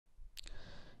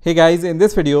Hey guys, in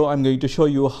this video I'm going to show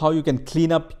you how you can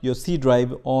clean up your C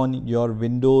drive on your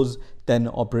Windows 10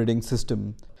 operating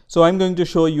system. So I'm going to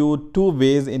show you two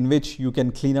ways in which you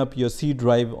can clean up your C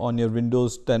drive on your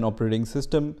Windows 10 operating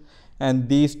system, and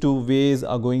these two ways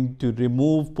are going to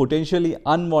remove potentially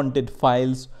unwanted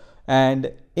files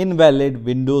and invalid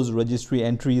Windows registry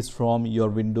entries from your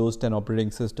Windows 10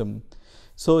 operating system.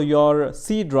 So your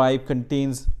C drive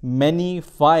contains many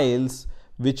files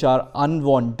which are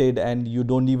unwanted and you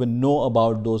don't even know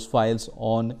about those files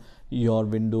on your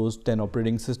Windows 10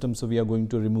 operating system. So we are going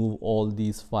to remove all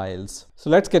these files. So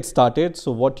let's get started.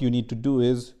 So what you need to do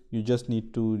is you just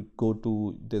need to go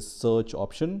to this search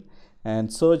option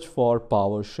and search for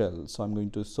PowerShell. So I'm going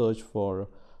to search for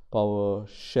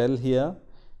PowerShell here,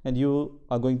 and you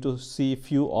are going to see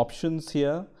few options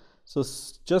here. So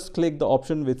just click the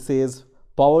option which says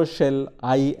PowerShell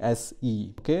ISE.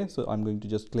 Okay, so I'm going to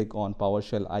just click on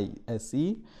PowerShell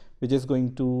ISE, which is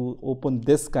going to open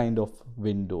this kind of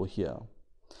window here.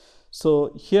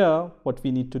 So here what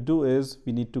we need to do is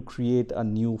we need to create a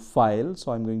new file.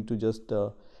 So I'm going to just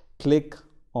click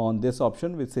on this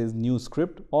option which says new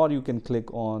script, or you can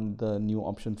click on the new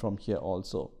option from here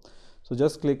also. So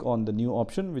just click on the new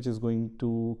option which is going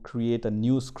to create a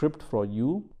new script for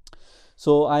you.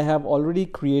 So I have already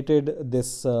created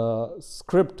this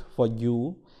script for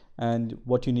you, and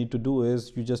what you need to do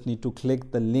is you just need to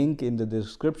click the link in the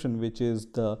description, which is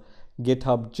the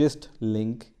GitHub gist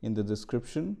link in the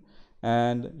description,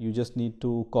 and you just need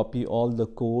to copy all the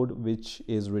code which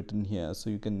is written here.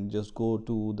 So you can just go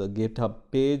to the GitHub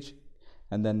page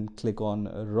and then click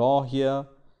on raw here,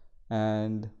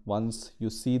 and once you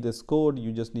see this code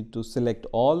you just need to select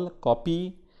all,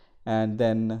 copy, and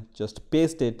then just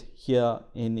paste it here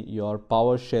in your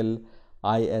PowerShell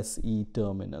ISE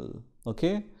terminal.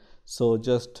 Okay, so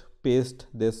just paste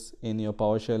this in your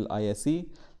PowerShell ISE.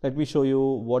 Let me show you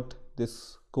what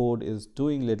this code is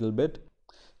doing little bit.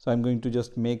 So I'm going to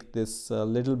just make this a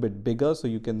little bit bigger so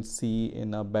you can see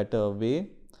in a better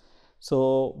way.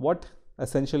 So what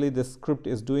essentially this script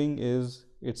is doing is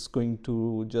it's going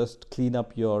to just clean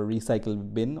up your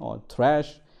recycle bin or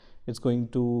trash. It's going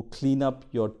to clean up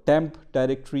your temp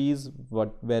directories,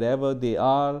 wherever they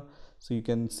are. So you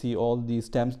can see all these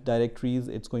temp directories.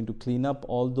 It's going to clean up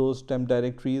all those temp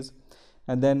directories,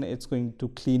 and then it's going to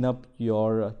clean up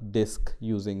your disk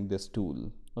using this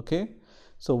tool. Okay,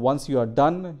 so once you are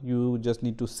done, you just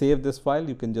need to save this file.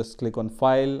 You can just click on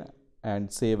file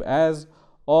and save as,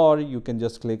 or you can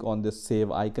just click on this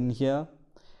save icon here,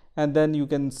 and then you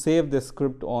can save this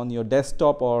script on your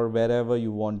desktop or wherever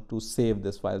you want to save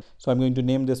this file. So I'm going to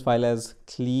name this file as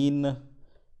cleanpc.ps1.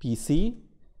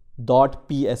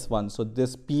 so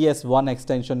this ps1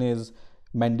 extension is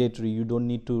mandatory. You don't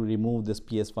need to remove this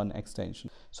ps1 extension.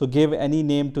 So give any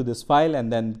name to this file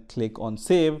and then click on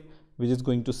save, which is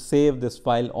going to save this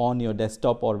file on your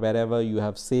desktop or wherever you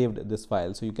have saved this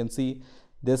file. So you can see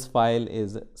this file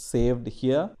is saved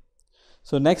here.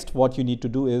 So next what you need to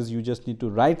do is you just need to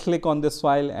right click on this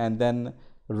file and then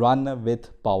run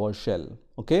with PowerShell.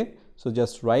 Okay, so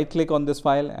just right click on this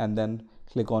file and then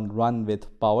click on run with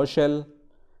PowerShell,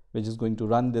 which is going to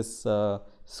run this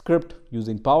script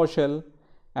using PowerShell.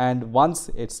 And once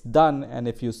it's done, and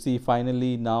if you see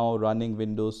finally now running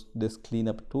Windows Disk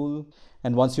Cleanup tool,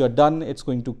 and once you are done, it's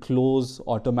going to close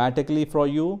automatically for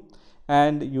you,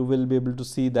 and you will be able to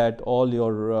see that all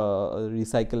your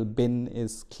recycle bin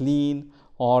is clean,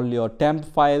 all your temp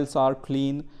files are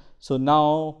clean. So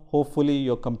now hopefully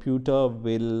your computer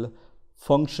will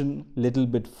function little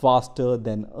bit faster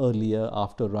than earlier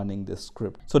after running this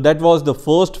script. So that was the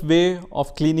first way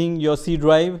of cleaning your C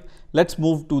drive. Let's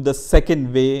move to the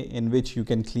second way in which you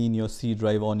can clean your C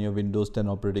drive on your Windows 10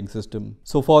 operating system.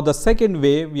 So for the second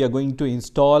way, we are going to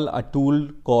install a tool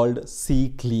called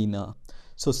Ccleaner.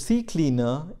 So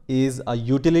Ccleaner is a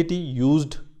utility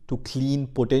used to clean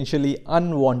potentially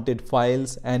unwanted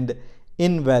files and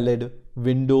invalid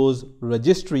Windows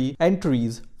registry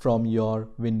entries from your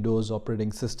Windows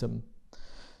operating system.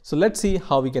 So let's see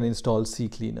how we can install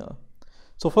Ccleaner.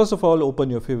 So first of all, open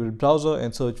your favorite browser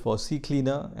and search for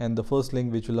Ccleaner, and the first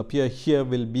link which will appear here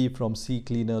will be from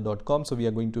ccleaner.com. So we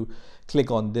are going to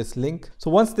click on this link. So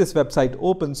once this website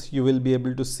opens, you will be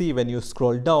able to see when you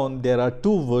scroll down, there are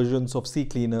two versions of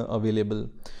Ccleaner available.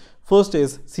 First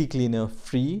is Ccleaner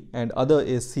Free and other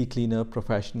is Ccleaner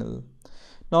Professional.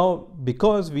 Now,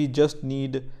 because we just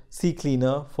need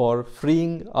Ccleaner for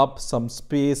freeing up some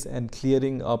space and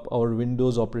clearing up our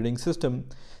Windows operating system,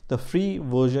 the free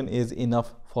version is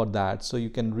enough for that. So you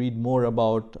can read more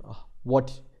about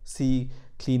what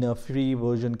Ccleaner free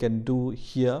version can do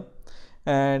here.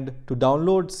 And to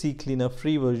download Ccleaner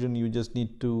free version, you just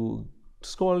need to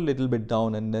scroll a little bit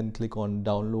down and then click on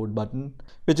download button,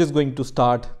 which is going to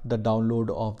start the download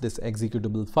of this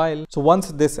executable file. So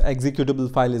once this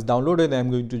executable file is downloaded, I'm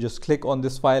going to just click on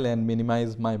this file and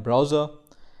minimize my browser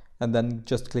and then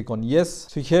just click on yes.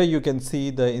 So here you can see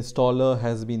the installer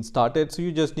has been started. So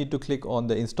you just need to click on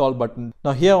the install button.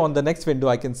 Now here on the next window,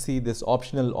 I can see this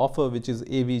optional offer, which is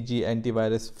AVG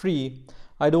antivirus free.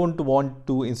 I don't want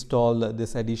to install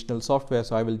this additional software,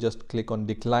 so I will just click on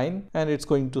decline, and it's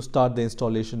going to start the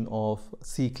installation of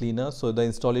Ccleaner. So the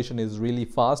installation is really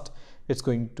fast. It's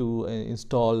going to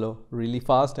install really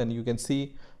fast, and you can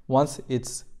see once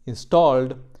it's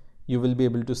installed, you will be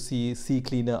able to see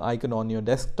Ccleaner icon on your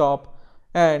desktop,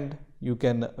 and you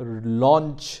can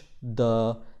launch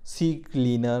the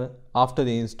Ccleaner after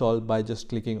the install by just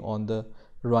clicking on the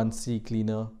run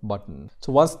Ccleaner button.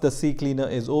 So once the Ccleaner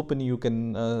is open, you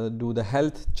can do the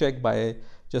health check by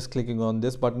just clicking on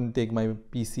this button, take my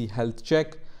PC health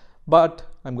check. But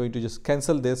I'm going to just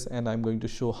cancel this, and I'm going to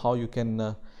show how you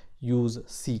can use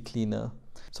Ccleaner.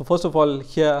 So first of all,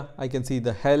 here I can see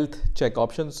the health check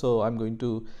option. So I'm going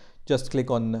to just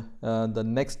click on the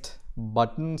next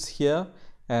buttons here,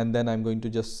 and then I'm going to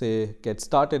just say get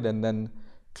started and then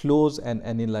close and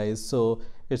analyze. So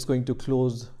it's going to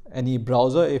close any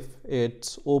browser if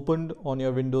it's opened on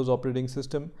your Windows operating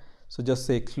system. So just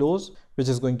say close, which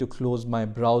is going to close my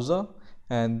browser,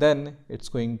 and then it's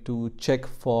going to check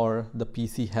for the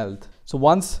PC health. So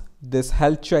once this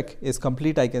health check is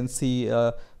complete, I can see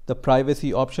the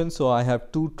privacy option. So I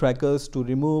have 2 trackers to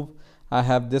remove. I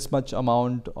have this much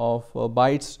amount of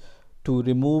bytes to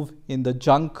remove in the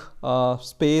junk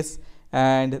space,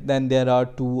 and then there are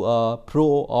 2 pro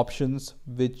options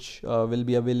which will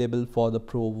be available for the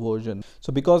pro version.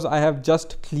 So because I have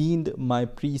just cleaned my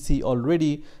PC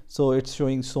already, so it's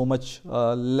showing so much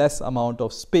less amount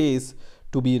of space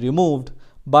to be removed.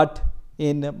 But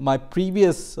in my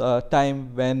previous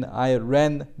time when I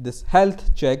ran this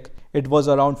health check, it was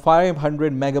around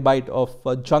 500 megabyte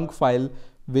of junk file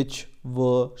which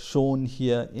were shown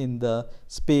here in the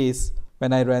space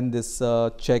when I ran this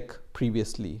check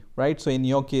previously, right? So in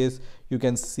your case, you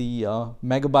can see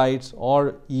megabytes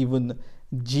or even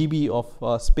GB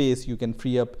of space you can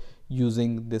free up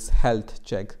using this health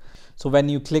check. So when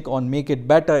you click on make it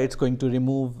better, it's going to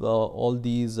remove all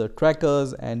these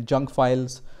trackers and junk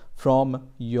files from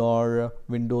your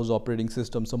Windows operating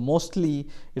system. So mostly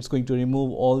it's going to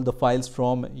remove all the files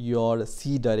from your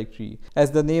C directory.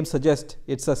 As the name suggests,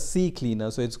 it's a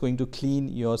Ccleaner, so it's going to clean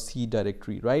your C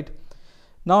directory, right?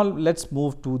 Now let's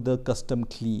move to the custom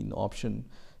clean option.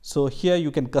 So here you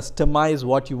can customize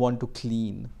what you want to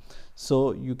clean.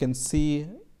 So you can see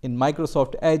in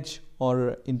Microsoft Edge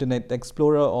or Internet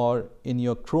Explorer or in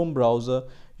your Chrome browser,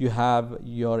 you have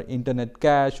your internet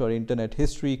cache or internet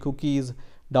history, cookies,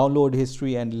 download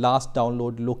history, and last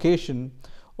download location.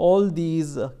 All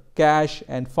these cache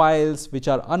and files which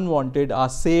are unwanted are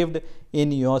saved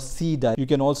in your C drive. You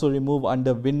can also remove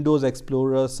under Windows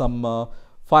Explorer some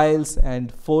files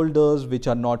and folders which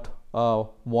are not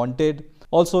wanted.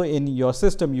 Also in your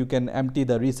system, you can empty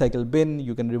the recycle bin,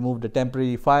 you can remove the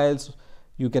temporary files,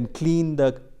 you can clean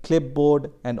the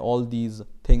clipboard, and all these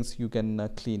things you can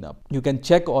clean up. You can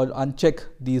check or uncheck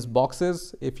these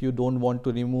boxes if you don't want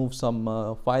to remove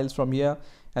some files from here,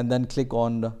 and then click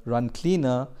on run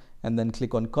cleaner and then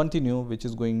click on continue, which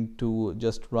is going to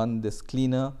just run this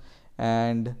cleaner.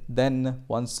 And then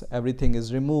once everything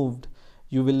is removed,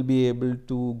 you will be able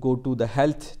to go to the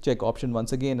health check option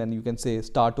once again, and you can say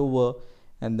start over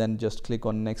and then just click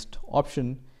on next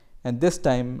option. And this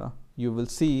time you will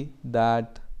see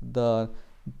that the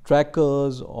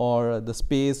trackers or the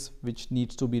space which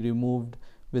needs to be removed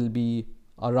will be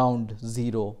around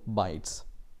 0 bytes.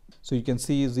 So you can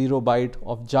see 0 byte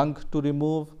of junk to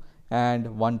remove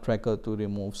and 1 tracker to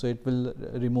remove. So it will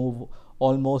remove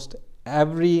almost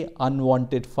every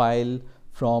unwanted file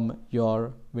from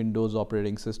your Windows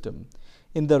operating system.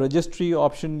 In the registry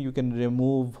option, you can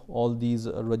remove all these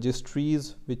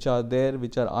registries which are there,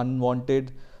 which are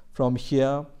unwanted from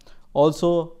here.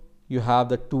 Also, you have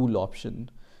the tool option.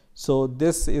 So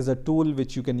this is a tool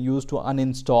which you can use to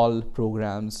uninstall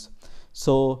programs.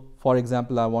 So for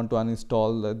example, I want to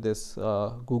uninstall this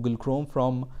Google Chrome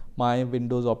from my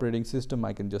Windows operating system.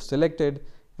 I can just select it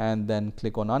and then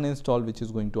click on uninstall, which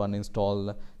is going to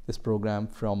uninstall this program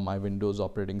from my Windows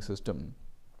operating system.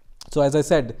 So as I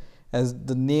said, as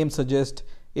the name suggests,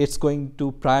 it's going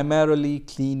to primarily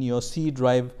clean your C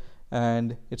drive,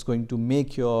 and it's going to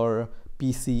make your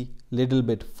PC little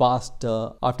bit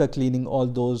faster after cleaning all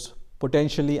those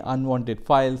potentially unwanted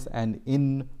files and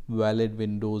invalid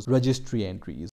Windows registry entries.